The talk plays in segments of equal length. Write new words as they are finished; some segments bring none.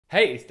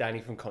Hey, it's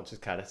Danny from Conscious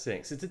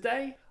Calisthenics. So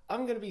today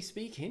I'm going to be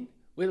speaking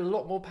with a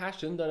lot more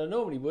passion than I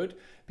normally would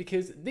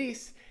because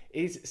this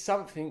is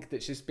something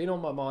that's just been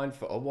on my mind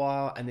for a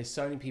while, and there's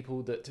so many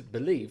people that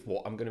believe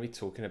what I'm going to be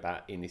talking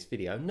about in this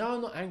video. No,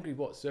 I'm not angry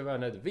whatsoever. I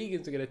know the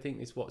vegans are going to think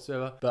this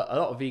whatsoever, but a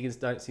lot of vegans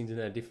don't seem to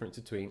know the difference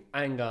between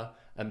anger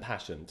and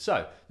passion.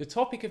 So the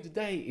topic of the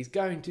day is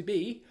going to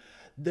be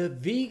the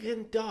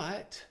vegan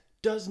diet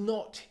does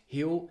not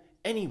heal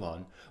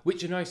anyone,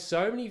 which I know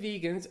so many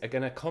vegans are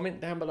going to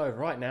comment down below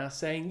right now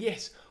saying,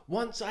 yes,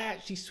 once I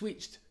actually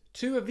switched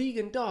to a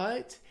vegan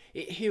diet,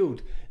 it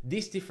healed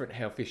this different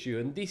health issue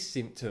and this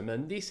symptom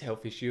and this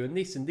health issue and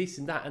this and this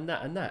and that and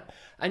that and that.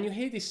 And you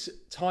hear this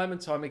time and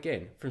time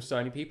again from so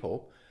many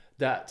people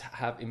that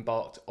have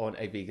embarked on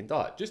a vegan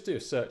diet. Just do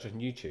a search on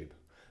YouTube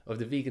of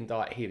the vegan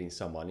diet healing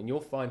someone, and you'll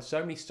find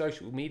so many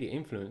social media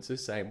influencers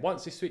saying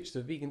once they switched to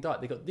a vegan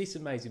diet, they got this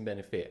amazing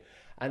benefit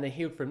and they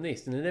healed from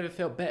this and they never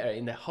felt better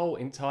in their whole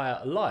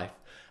entire life,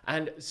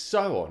 and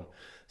so on.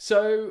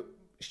 So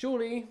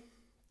surely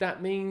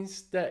that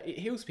means that it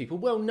heals people?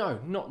 Well, no,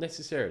 not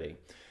necessarily.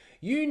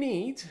 You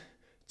need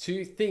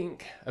to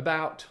think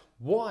about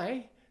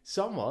why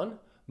someone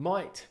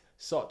might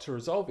start to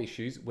resolve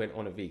issues when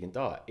on a vegan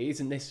diet. It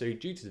isn't necessarily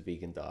due to the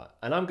vegan diet,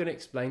 and I'm going to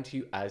explain to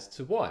you as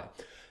to why.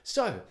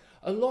 So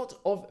a lot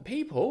of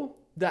people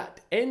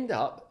that end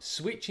up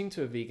switching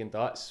to a vegan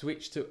diet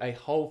switch to a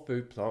whole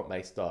food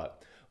plant-based diet,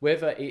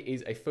 whether it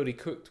is a fully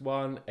cooked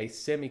one, a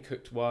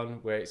semi-cooked one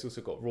where it's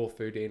also got raw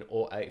food in,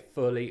 or a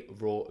fully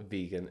raw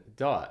vegan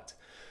diet.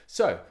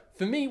 So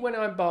for me, when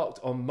I embarked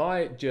on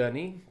my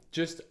journey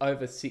just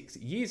over 6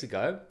 years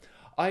ago,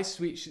 I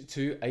switched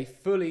to a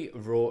fully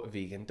raw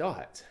vegan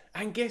diet.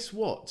 And guess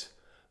what?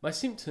 My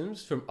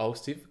symptoms from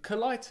ulcerative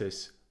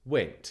colitis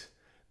went.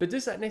 But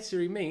does that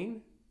necessarily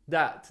mean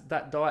that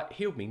that diet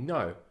healed me?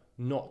 No,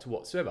 not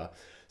whatsoever.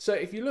 So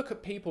if you look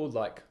at people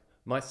like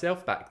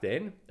myself back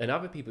then and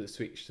other people that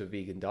switch to a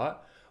vegan diet,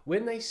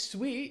 when they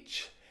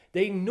switch,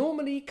 they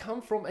normally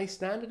come from a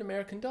standard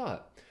American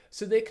diet.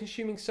 So they're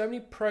consuming so many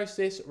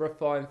processed,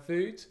 refined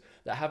foods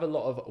that have a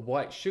lot of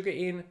white sugar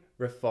in,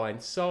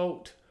 refined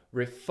salt,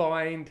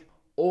 refined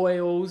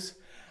oils,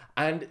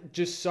 and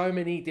just so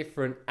many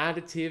different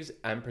additives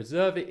and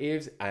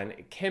preservatives and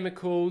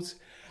chemicals.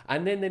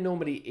 And then they're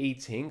normally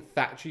eating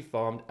factory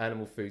farmed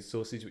animal food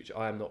sources, which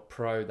I am not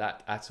pro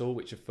that at all,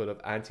 which are full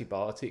of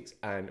antibiotics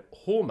and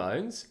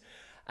hormones.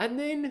 And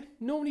then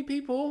normally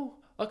people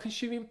are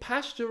consuming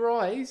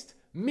pasteurized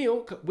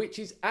milk, which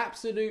is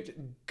absolute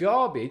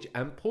garbage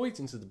and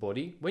poison to the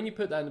body. When you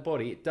put that in the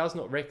body, it does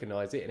not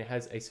recognize it, and it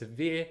has a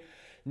severe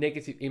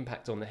negative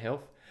impact on the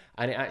health,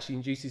 and it actually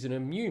induces an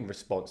immune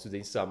response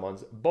within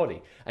someone's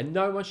body. And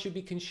no one should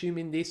be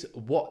consuming this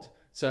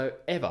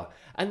whatsoever.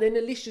 And then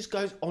the list just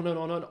goes on and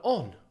on and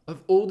on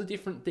of all the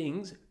different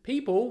things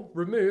people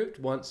removed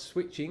once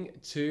switching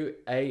to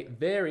a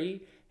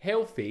very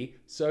healthy,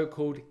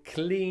 so-called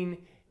clean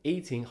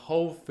eating,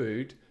 whole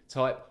food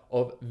type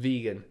of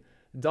vegan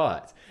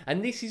diet.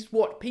 And this is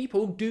what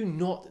people do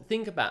not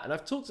think about. And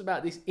I've talked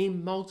about this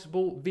in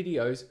multiple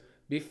videos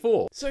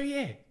before. So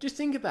yeah, just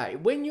think about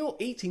it. When you're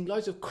eating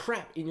loads of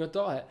crap in your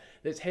diet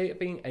that's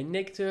having a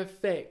negative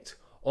effect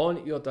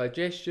on your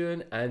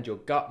digestion and your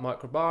gut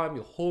microbiome,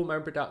 your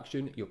hormone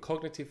production, your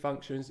cognitive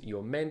functions,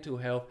 your mental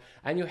health,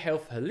 and your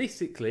health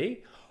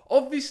holistically,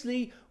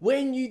 obviously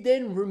when you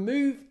then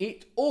remove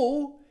it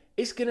all,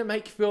 it's going to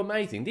make you feel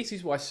amazing. This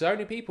is why so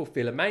many people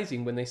feel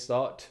amazing when they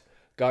start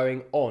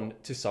going on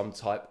to some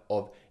type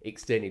of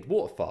extended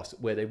water fast,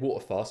 where they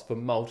water fast for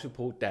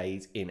multiple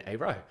days in a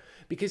row,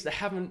 because they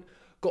haven't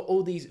got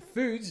all these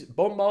foods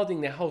bombarding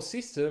their whole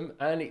system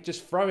and it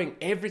just throwing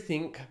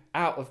everything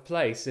out of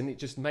place, and it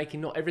just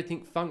making not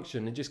everything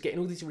function, and just getting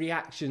all these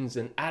reactions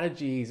and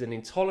allergies and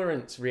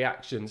intolerance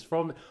reactions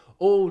from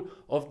all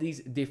of these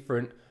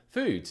different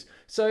foods.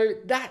 So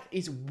that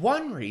is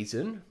one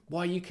reason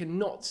why you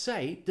cannot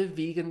say the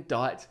vegan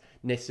diet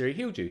necessarily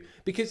healed you.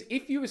 Because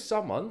if you were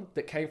someone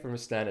that came from a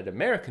standard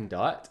American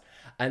diet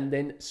and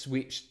then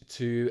switched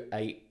to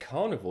a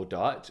carnivore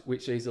diet,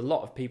 which is a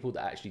lot of people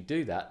that actually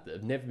do that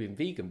have never been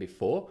vegan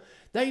before,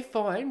 they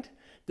find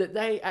that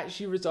they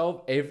actually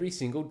resolve every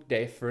single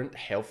different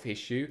health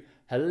issue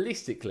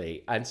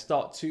holistically and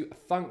start to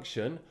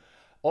function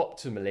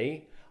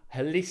optimally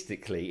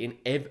holistically in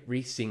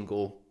every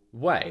single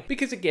way.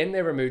 Because again,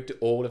 they removed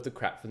all of the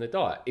crap from the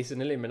diet. It's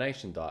an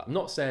elimination diet. I'm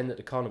not saying that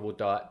the carnivore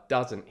diet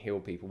doesn't heal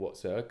people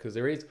whatsoever, because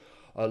there is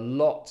a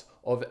lot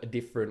of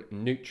different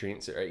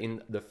nutrients that are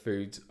in the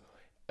foods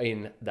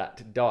in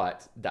that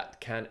diet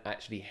that can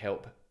actually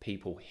help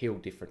people heal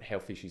different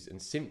health issues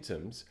and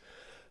symptoms.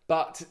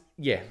 But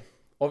yeah,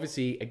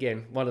 obviously,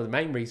 again, one of the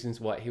main reasons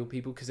why it healed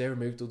people, because they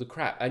removed all the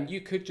crap. And you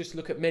could just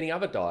look at many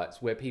other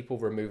diets where people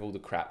remove all the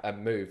crap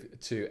and move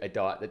to a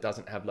diet that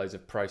doesn't have loads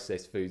of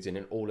processed foods in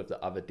and all of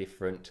the other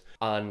different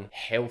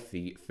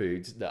unhealthy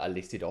foods that are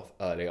listed off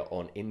earlier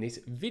on in this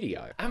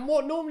video. And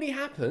what normally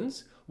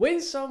happens when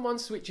someone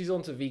switches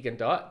onto vegan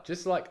diet,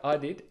 just like I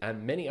did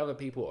and many other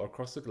people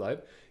across the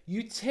globe,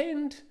 you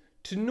tend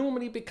to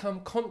normally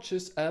become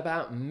conscious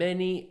about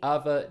many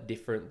other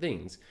different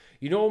things.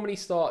 You normally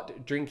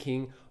start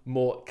drinking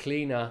more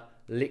cleaner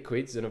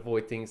liquids and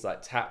avoid things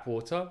like tap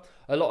water.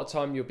 A lot of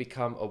time you'll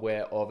become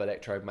aware of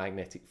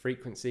electromagnetic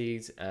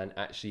frequencies and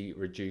actually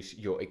reduce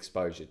your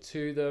exposure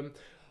to them.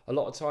 A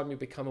lot of time you'll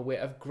become aware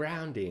of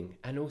grounding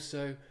and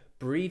also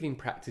breathing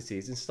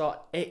practices, and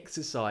start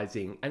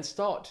exercising and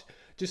start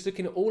just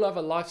looking at all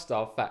other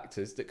lifestyle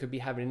factors that could be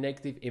having a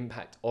negative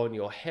impact on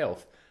your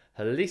health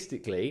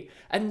holistically,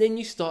 and then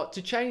you start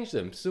to change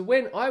them. So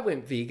when I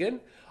went vegan,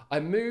 I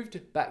moved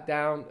back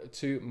down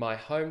to my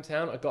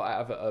hometown. I got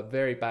out of a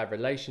very bad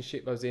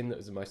relationship I was in that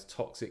was the most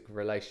toxic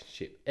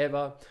relationship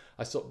ever.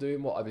 I stopped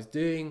doing what I was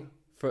doing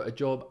for a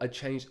job. I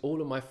changed all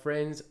of my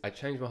friends. I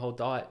changed my whole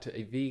diet to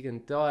a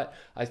vegan diet.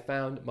 I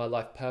found my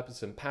life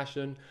purpose and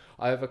passion.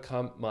 I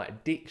overcome my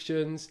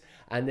addictions,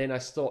 and then I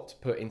stopped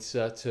putting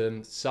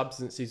certain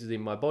substances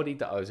within my body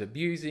that I was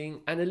abusing,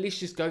 and the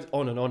list just goes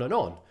on and on and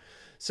on.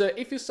 So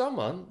if you're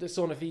someone that's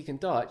on a vegan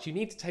diet, you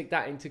need to take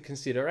that into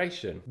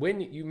consideration.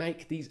 When you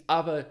make these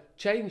other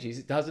changes,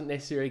 it doesn't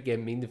necessarily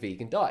again mean the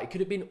vegan diet. It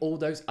could have been all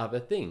those other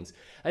things.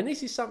 And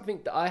this is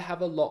something that I have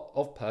a lot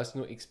of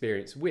personal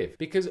experience with,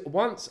 because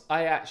once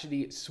I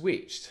actually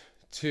switched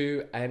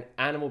to an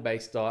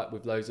animal-based diet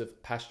with loads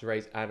of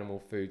pasteurized animal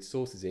food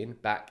sources in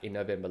back in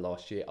November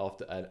last year,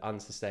 after an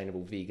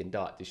unsustainable vegan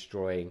diet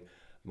destroying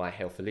my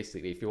health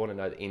holistically. If you want to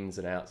know the ins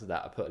and outs of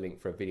that, I put a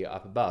link for a video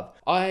up above.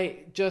 I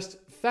just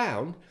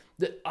found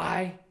that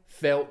I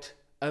felt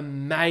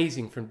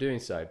amazing from doing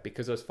so,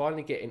 because I was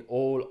finally getting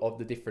all of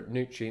the different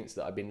nutrients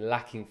that I've been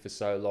lacking for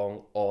so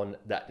long on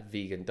that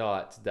vegan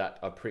diet, that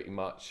are pretty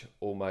much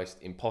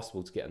almost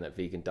impossible to get on that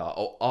vegan diet,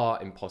 or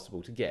are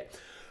impossible to get.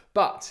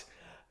 But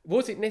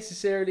was it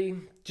necessarily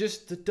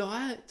just the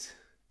diet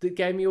that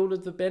gave me all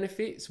of the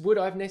benefits? Would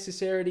I have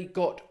necessarily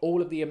got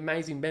all of the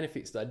amazing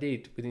benefits that I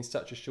did within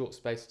such a short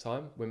space of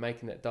time when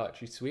making that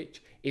dietary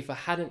switch if I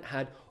hadn't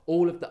had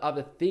all of the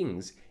other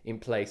things in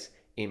place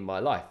in my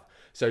life?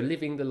 So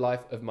living the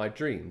life of my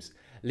dreams,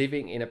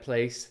 living in a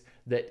place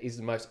that is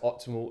the most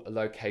optimal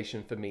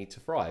location for me to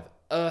thrive,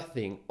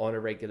 earthing on a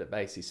regular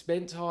basis,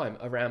 spend time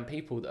around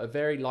people that are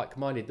very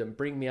like-minded, that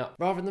bring me up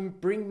rather than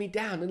bring me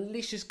down, and the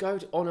list just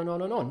goes on and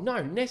on and on.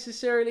 No,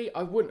 necessarily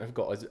I wouldn't have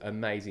got as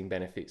amazing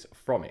benefits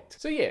from it.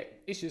 So yeah,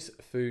 it's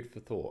just food for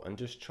thought, and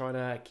just trying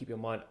to keep your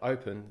mind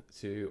open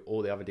to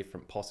all the other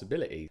different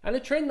possibilities. And a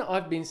trend that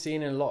I've been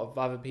seeing and a lot of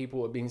other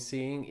people have been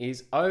seeing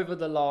is, over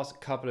the last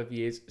couple of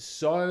years,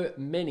 so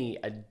many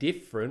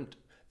different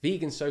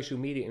vegan social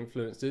media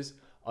influencers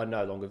are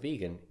no longer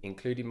vegan,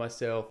 including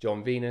myself,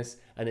 John Venus,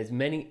 and there's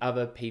many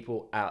other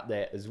people out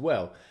there as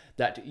well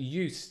that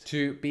used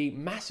to be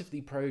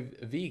massively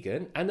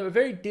pro-vegan, and they were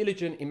very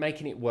diligent in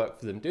making it work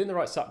for them, doing the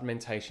right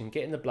supplementation,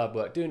 getting the blood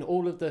work, doing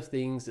all of the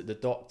things that the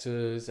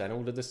doctors and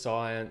all of the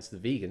science, the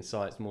vegan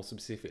science more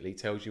specifically,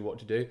 tells you what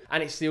to do,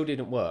 and it still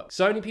didn't work.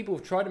 So many people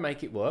have tried to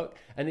make it work,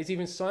 and there's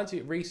even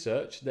scientific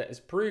research that has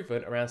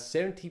proven around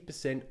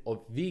 70%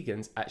 of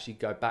vegans actually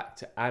go back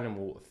to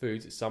animal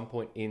foods at some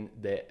point in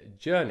their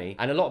journey.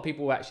 And a lot of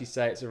people will actually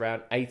say it's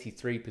around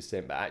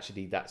 83%, but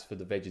actually that's for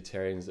the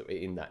vegetarians that were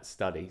in that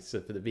study.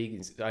 So for the vegans,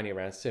 it's only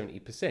around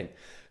 70%.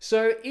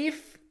 So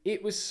if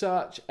it was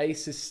such a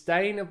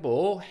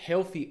sustainable,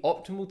 healthy,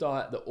 optimal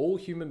diet that all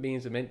human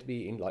beings are meant to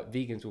be in, like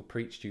vegans will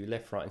preach to you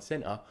left, right, and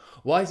center,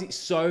 why is it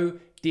so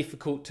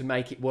difficult to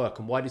make it work?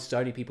 And why do so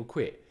many people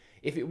quit?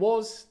 If it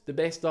was the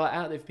best diet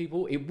out there for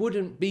people, it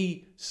wouldn't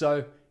be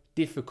so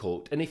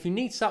difficult. And if you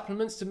need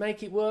supplements to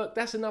make it work,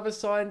 that's another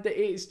sign that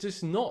it is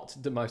just not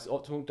the most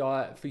optimal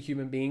diet for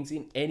human beings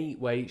in any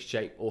way,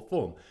 shape, or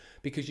form,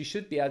 because you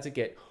should be able to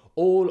get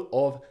all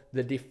of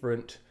the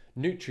different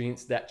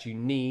nutrients that you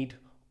need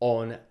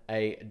on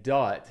a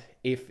diet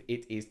if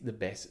it is the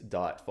best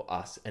diet for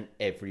us and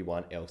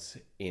everyone else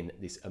in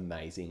this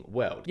amazing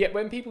world. Yet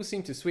when people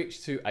seem to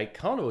switch to a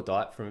carnivore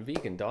diet from a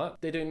vegan diet,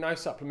 they're doing no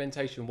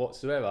supplementation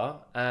whatsoever,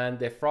 and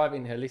they're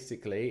thriving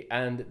holistically,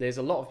 and there's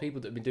a lot of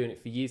people that have been doing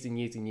it for years and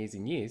years and years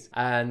and years,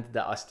 and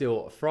that are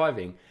still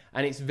thriving,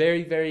 and it's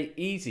very, very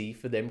easy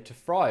for them to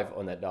thrive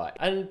on that diet.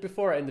 And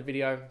before I end the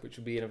video, which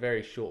will be in a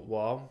very short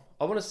while,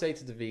 I want to say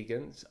to the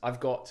vegans,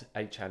 I've got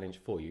a challenge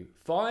for you.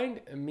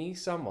 Find me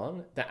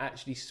someone that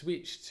actually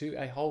switched to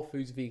a whole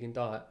foods vegan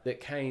diet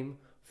that came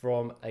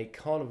from a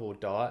carnivore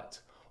diet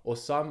or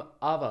some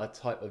other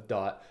type of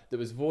diet that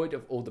was void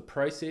of all the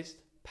processed,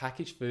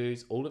 packaged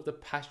foods, all of the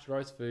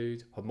pasteurized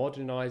foods,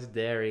 homogenized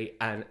dairy,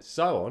 and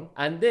so on.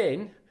 And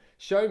then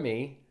show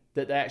me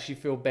that they actually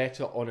feel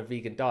better on a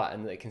vegan diet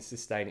and that they can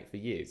sustain it for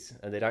years,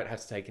 and they don't have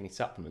to take any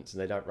supplements,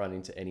 and they don't run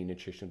into any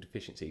nutritional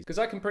deficiencies. Because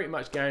I can pretty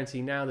much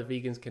guarantee now the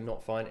vegans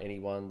cannot find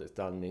anyone that's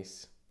done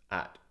this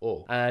at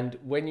all. And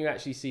when you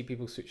actually see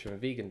people switch from a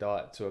vegan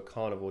diet to a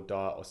carnivore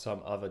diet or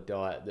some other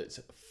diet that's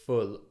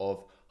full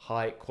of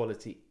high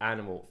quality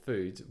animal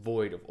foods,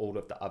 void of all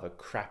of the other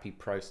crappy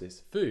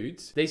processed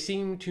foods, they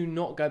seem to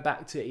not go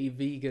back to a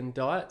vegan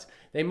diet.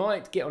 They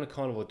might get on a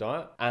carnivore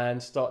diet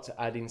and start to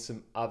add in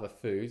some other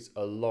foods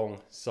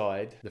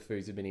alongside the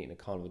foods they've been eating a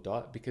carnivore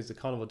diet, because the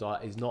carnivore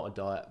diet is not a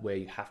diet where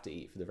you have to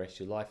eat for the rest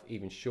of your life.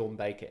 Even Sean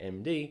Baker,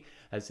 MD,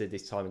 has said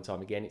this time and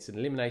time again. It's an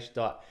elimination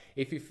diet.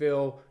 If you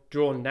feel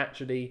drawn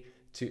naturally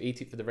to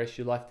eat it for the rest of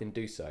your life, then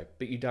do so,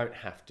 but you don't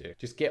have to.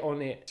 Just get on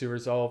it to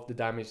resolve the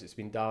damage that's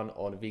been done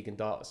on a vegan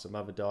diet or some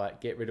other diet.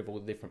 Get rid of all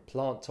the different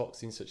plant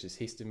toxins such as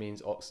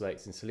histamines,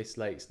 oxalates and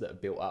salicylates that are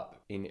built up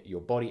in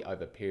your body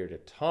over a period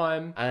of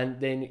time, and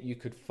then you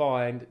could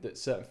find that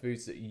certain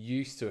foods that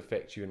used to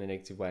affect you in a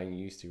negative way and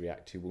you used to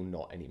react to will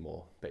not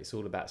anymore. But it's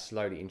all about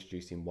slowly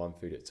introducing one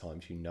food at a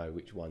time so you know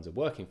which ones are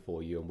working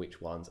for you and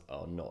which ones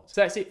are not. So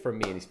that's it from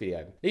me in this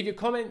video. Leave your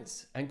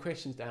comments and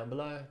questions down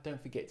below.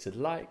 Don't forget to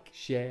like,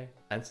 share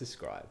and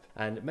subscribe,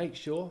 and make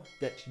sure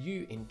that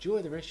you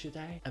enjoy the rest of your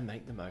day and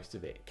make the most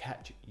of it.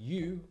 Catch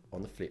you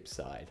on the flip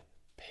side.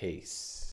 Peace.